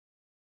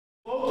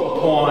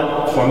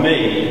point for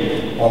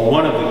me, or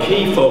one of the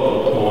key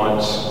focal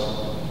points,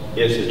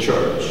 is the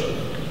church.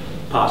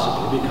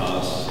 Possibly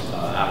because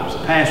I was a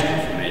pastor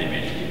for many,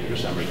 many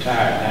years. I'm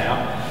retired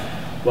now.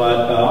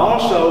 But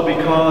also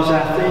because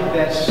I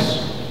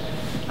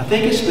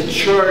think it's the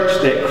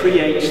church that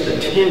creates the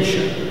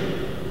tension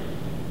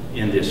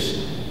in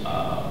this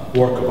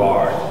work of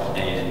art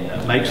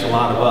and makes a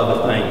lot of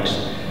other things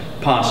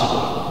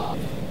possible.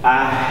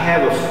 I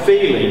have a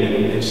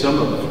feeling, and some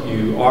of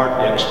you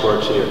art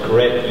experts here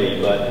correct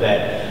me, but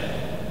that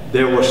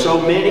there were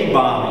so many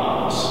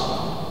bombings,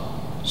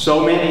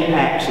 so many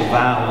acts of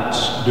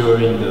violence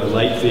during the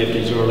late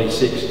 50s, early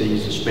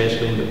 60s,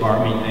 especially in the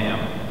Birmingham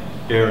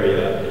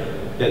area,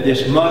 that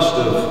this must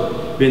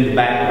have been the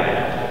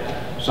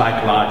background,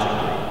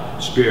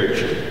 psychologically,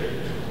 spiritually,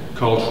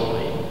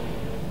 culturally,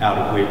 out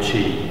of which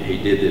he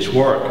did this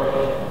work.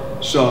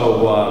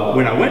 So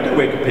when I went to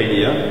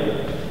Wikipedia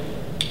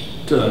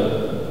to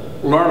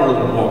learn a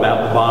little more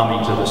about the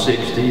bombings of the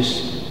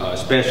 60s,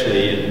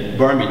 especially in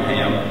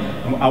Birmingham,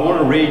 I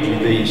want to read you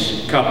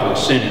these couple of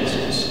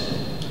sentences.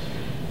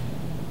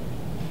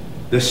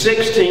 The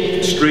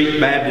 16th Street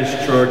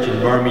Baptist Church in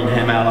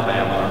Birmingham,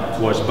 Alabama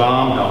was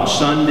bombed on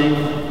Sunday,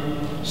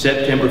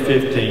 September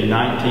 15,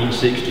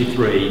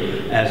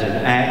 1963, as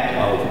an act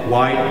of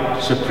white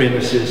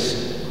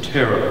supremacist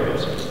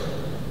terrorism.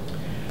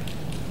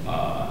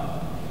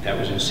 That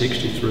was in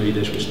 63,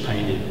 this was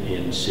painted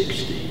in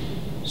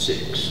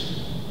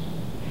 66.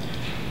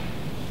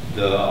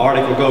 The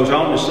article goes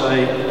on to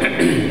say,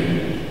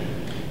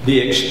 the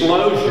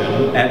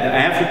explosion at the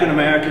African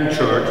American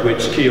church,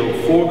 which killed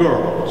 4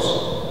 girls,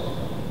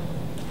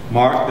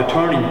 marked the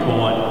turning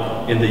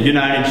point in the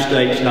United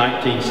States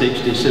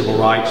 1960 civil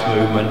rights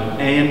movement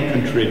and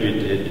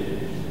contributed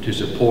to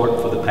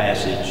support for the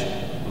passage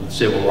of the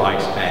Civil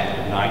Rights Act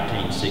of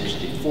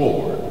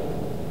 1964,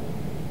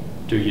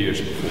 2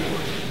 years before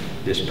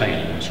this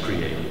painting was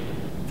created.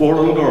 4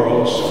 little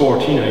girls, 4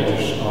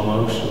 teenagers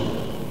almost,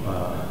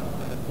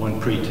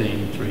 1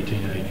 preteen, 3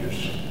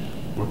 teenagers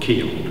were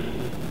killed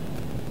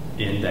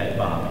in that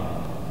bombing.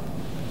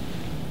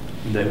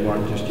 And they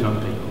weren't just young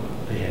people,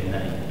 they had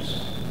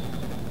names.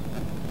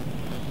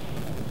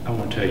 I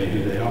want to tell you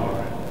who they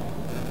are.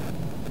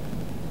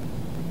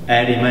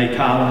 Addie Mae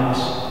Collins,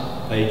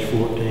 age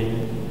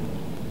 14.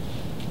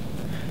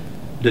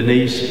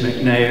 Denise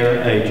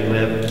McNair, age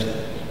 11.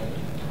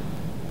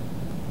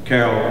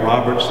 Carol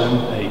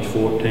Robertson, age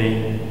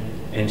 14.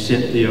 And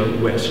Cynthia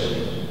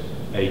Wesley,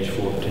 age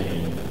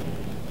 14.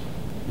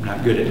 I'm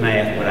not good at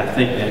math, but I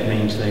think that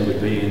means they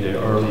would be in their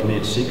early,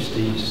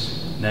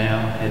 mid-60s now,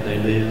 had they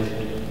lived.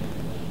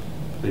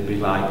 They'd be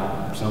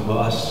like some of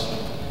us.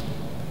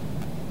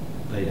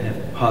 They'd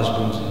have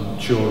husbands and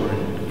children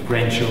and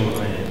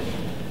grandchildren and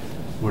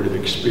would have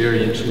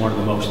experienced one of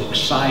the most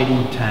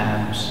exciting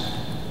times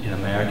in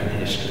American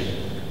history.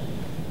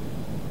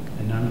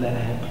 And none of that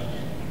happened.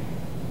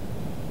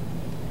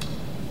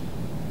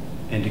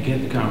 And to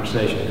get the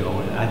conversation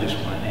going, I just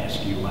want to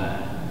ask you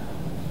why.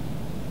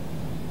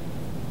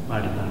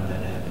 Why did none of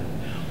that happen?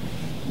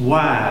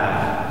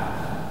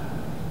 Why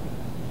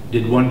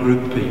did one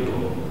group of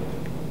people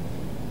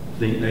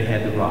think they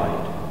had the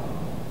right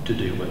to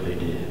do what they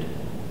did?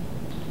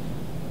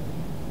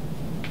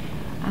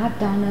 I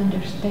don't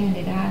understand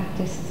it.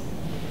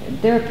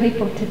 There are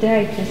people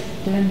today just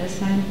doing the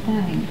same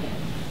thing,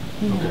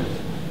 you know,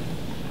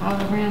 all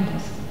around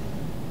us.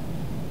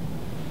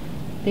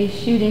 These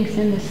shootings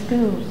in the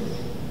schools,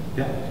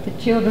 the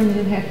children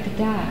who have to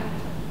die.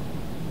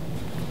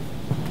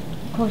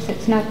 Of course,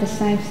 it's not the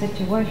same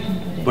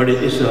situation, but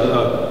it's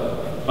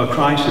a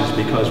crisis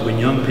because when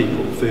young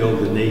people feel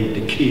the need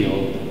to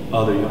kill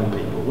other young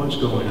people, what's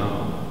going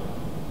on?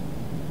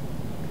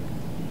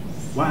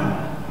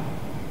 Why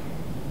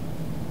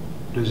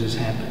does this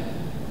happen?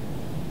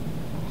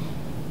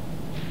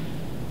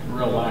 A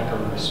real lack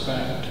of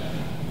respect.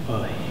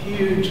 A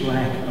huge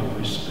lack of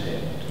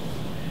respect.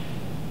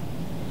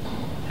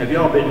 Have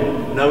y'all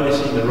been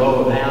noticing the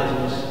row of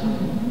houses?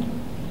 Mm-hmm.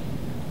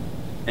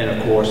 And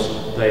of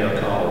course, they are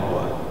called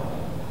what?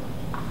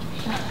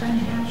 Shotgun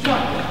houses.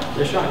 Shotgun.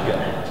 They're shotgun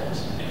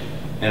houses.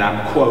 And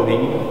I'm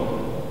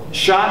quoting,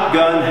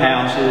 shotgun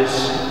houses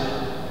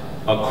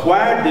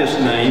acquired this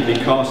name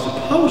because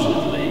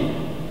supposedly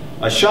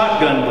a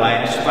shotgun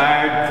blast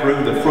fired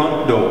through the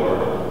front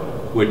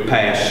door would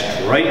pass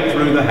straight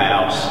through the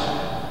house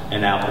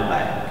and out the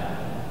back.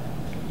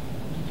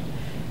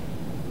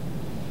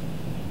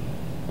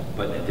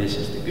 But this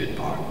is the good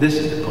part. This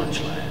is the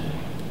punchline.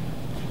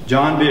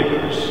 John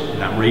Biggers,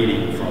 and I'm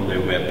reading from their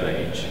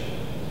webpage.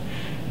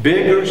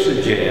 Biggers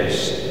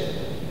suggests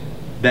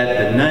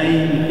that the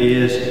name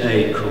is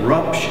a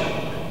corruption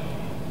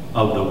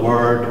of the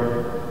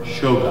word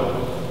shogun,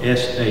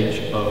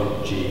 S-H-O-G-O-N.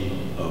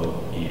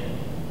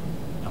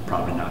 I'm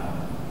probably not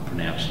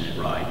pronouncing it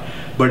right,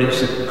 but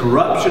it's a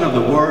corruption of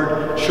the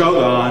word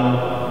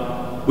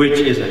shogun, which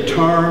is a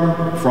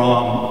term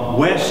from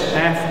West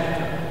Africa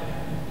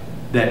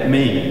that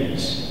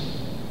means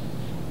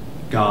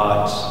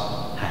God's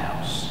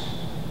house.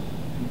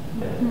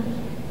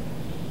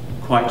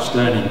 quite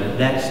stunning that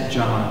that's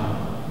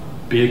John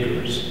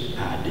Bigger's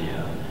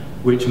idea,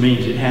 which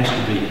means it has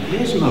to be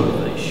his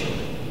motivation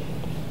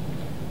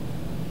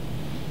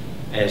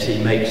as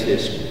he makes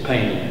this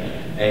painting.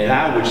 And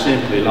I would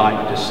simply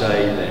like to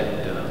say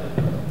that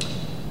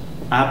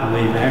I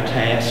believe our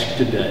task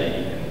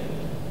today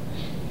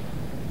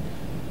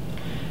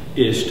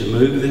is to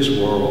move this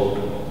world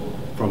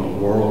from a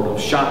world of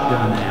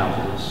shotgun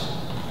houses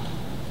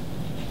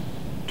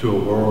to a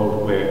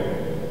world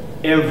where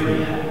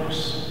every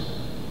house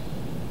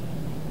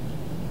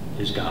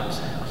is God's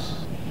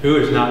house. Who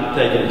is not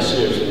taking it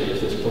seriously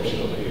as this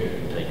person over here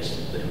takes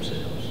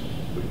themselves.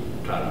 We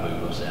try to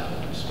move us out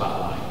of the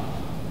spotlight.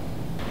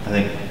 I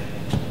think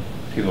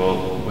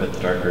people with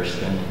darker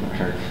skin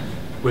are...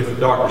 With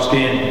darker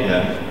skin?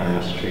 Yeah,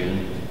 are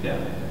mistreated.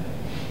 Yeah.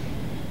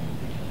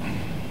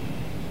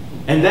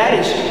 And that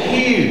is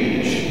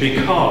huge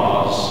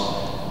because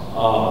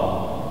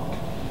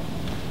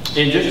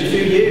in just a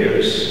few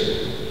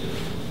years,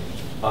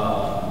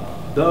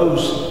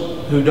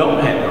 those who don't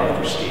have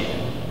darker skin,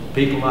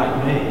 people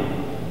like me,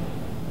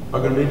 are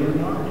going to be the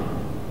minority.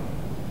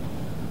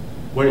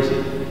 What is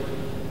it?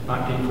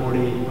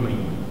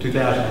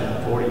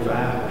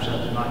 2045 or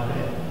something like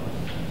that.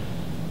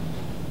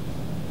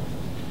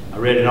 I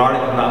read an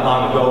article not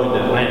long ago in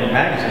the Atlantic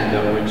magazine,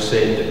 though, which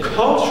said the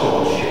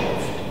cultural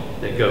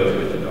shift that goes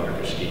with the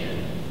darker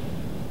skin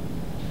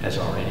has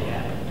already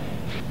happened.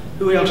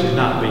 Who else is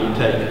not being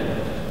taken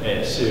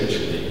as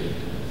seriously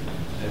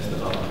as the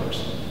other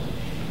person?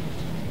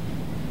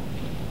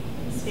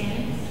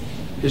 Hispanics?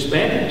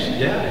 Hispanics,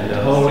 yeah, and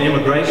the whole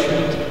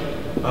immigration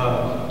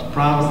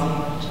problem.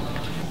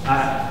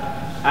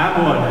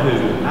 I'm one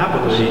who, I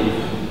believe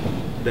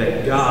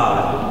that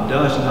God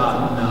does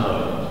not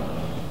know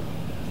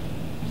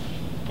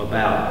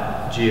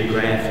about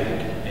geographic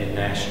and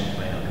national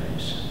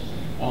boundaries.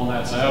 Well,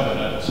 that's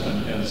evidence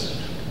in his,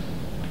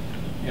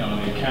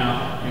 the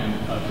account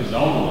of his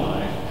own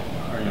life,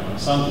 or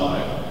his son's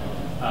life,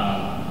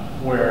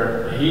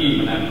 where he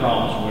even had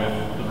problems with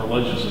the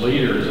religious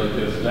leaders of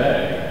his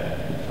day.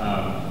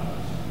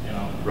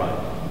 Right.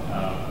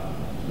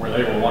 Where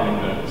they were wanting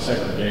to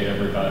segregate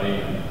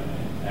everybody,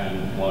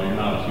 and well, you're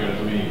not as good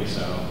as me,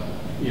 so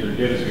either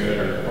get as good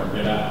or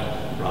get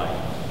out. Right.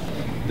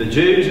 The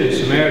Jews and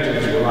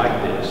Samaritans were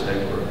like this.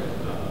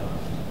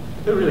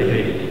 They really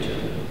hated each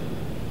other.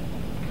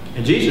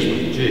 And Jesus was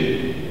a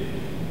Jew.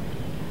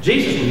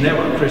 Jesus was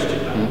never a Christian,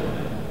 by the way.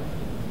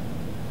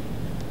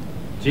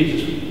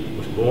 Jesus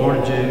was born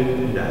a Jew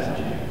and died a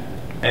Jew.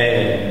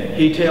 And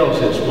he tells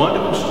this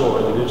wonderful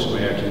story of the Good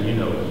Samaritan. You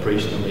know, the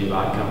priest and the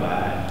Levite come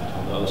by.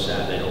 On the other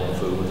side, they don't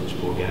fool with this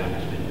poor guy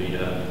who's been beat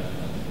up.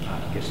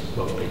 I guess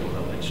most people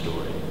know that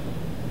story.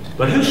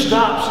 But who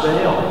stops to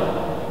help?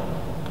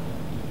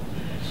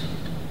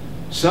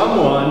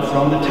 Someone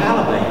from the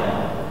Taliban.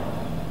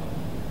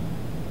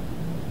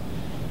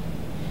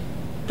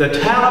 The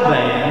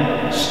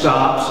Taliban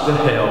stops to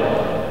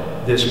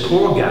help this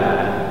poor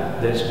guy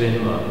that's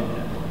been mugged.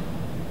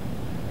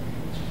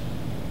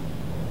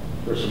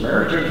 The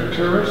Samaritans were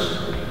tourists?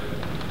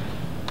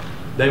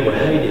 They were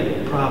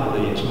hated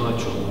probably as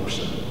much or more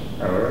so.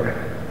 Oh,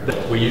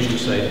 really? We used to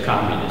say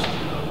communist,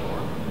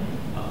 or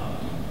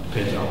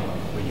depends on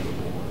when you were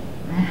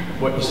born.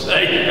 What you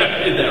say,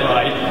 is that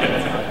right?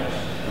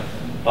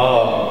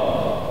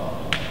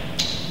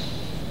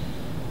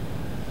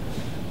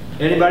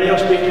 Anybody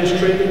else being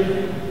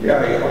mistreated?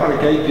 Yeah, a lot of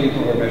gay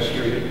people are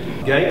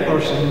mistreated. Gay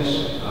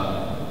persons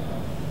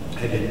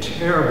have been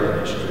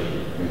terribly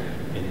mistreated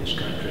in this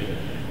country.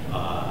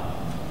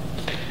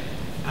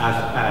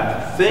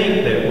 I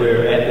think that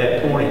we're at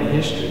that point in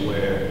history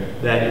where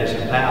that is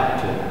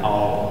about to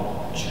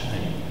all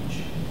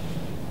change.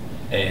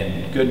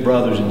 And good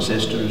brothers and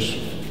sisters,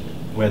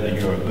 whether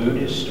you're a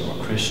Buddhist or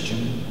a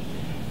Christian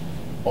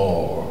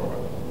or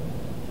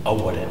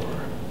whatever,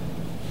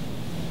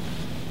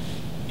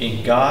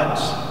 in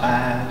God's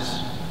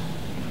eyes,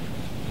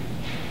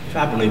 if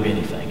I believe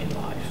anything in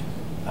life,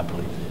 I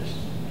believe this.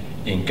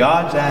 In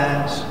God's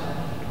eyes,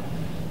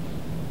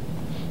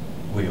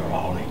 we are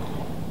all equal.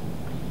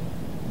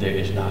 There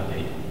is not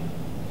a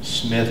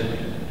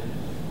smattering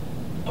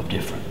of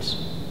difference.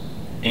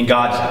 In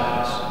God's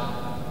eyes.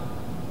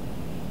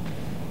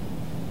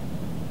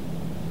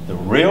 The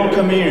real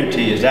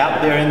community is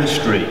out there in the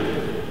street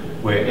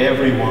where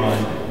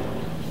everyone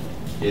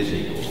is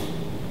equal.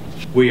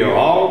 We are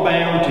all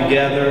bound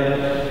together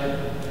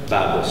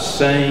by the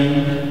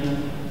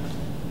same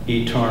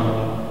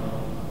eternal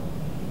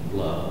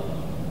love.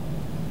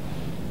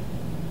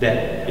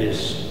 That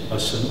is a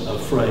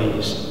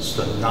phrase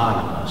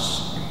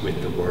synonymous with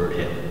the word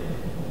heaven.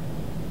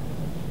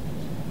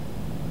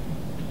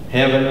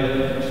 Heaven,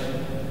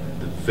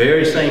 the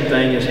very same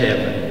thing as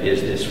heaven is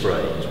this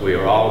phrase. We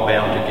are all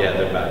bound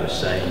together by the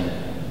same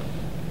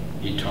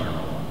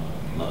eternal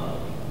love.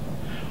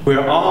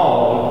 We're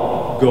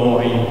all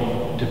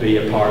going to be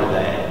a part of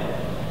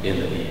that in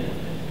the end.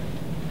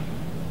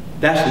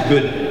 That's the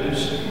good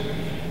news.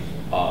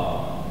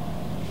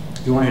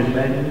 You want to hear the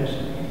bad news?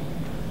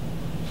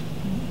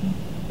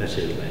 Let's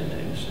hear the bad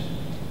news.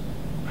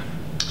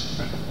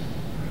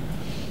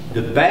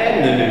 The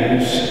bad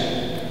news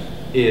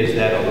is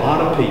that a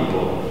lot of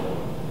people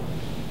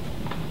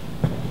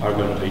are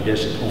going to be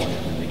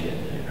disappointed when they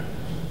get there.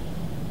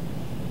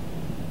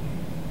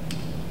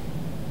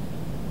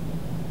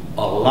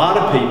 A lot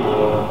of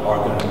people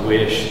are going to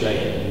wish they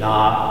had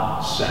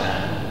not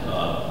signed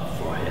up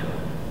for heaven.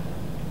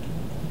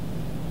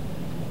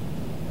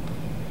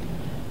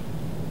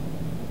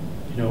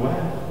 You know why?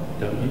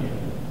 Don't you?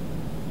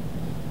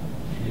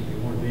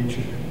 You want to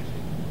venture?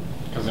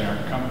 Because they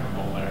aren't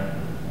comfortable there.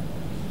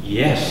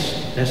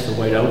 Yes, that's the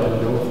way to open the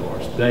door for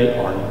us. They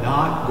are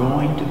not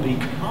going to be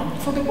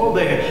comfortable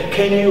there.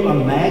 Can you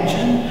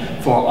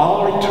imagine for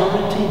all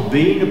eternity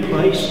being a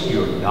place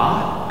you're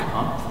not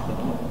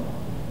comfortable?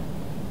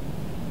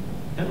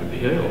 That would be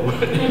hell,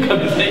 wouldn't it? Come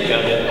to think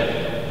of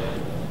it.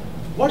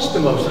 What's the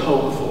most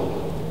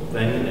hopeful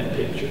thing in that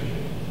picture?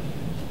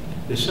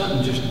 There's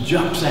something just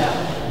jumps out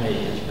at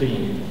me as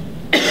being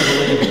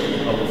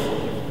unbelievably hopeful.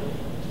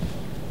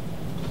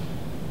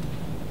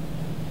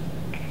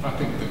 I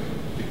think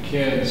the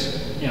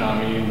kids, you know,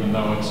 I mean, even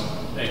though it's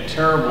a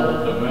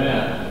terrible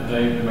event,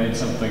 they've made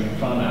something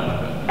fun out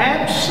of it.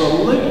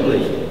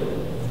 Absolutely.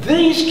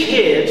 These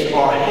kids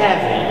are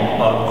having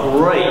a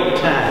great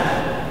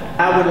time.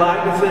 I would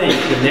like to think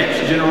the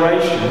next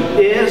generation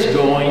is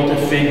going to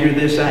figure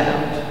this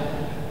out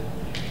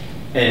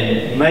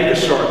and make a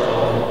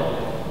circle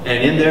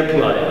and in their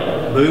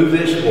play move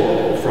this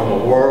world from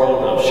a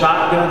world of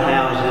shotgun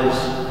houses,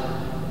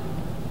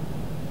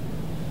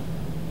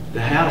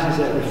 the houses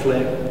that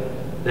reflect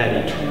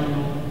that eternal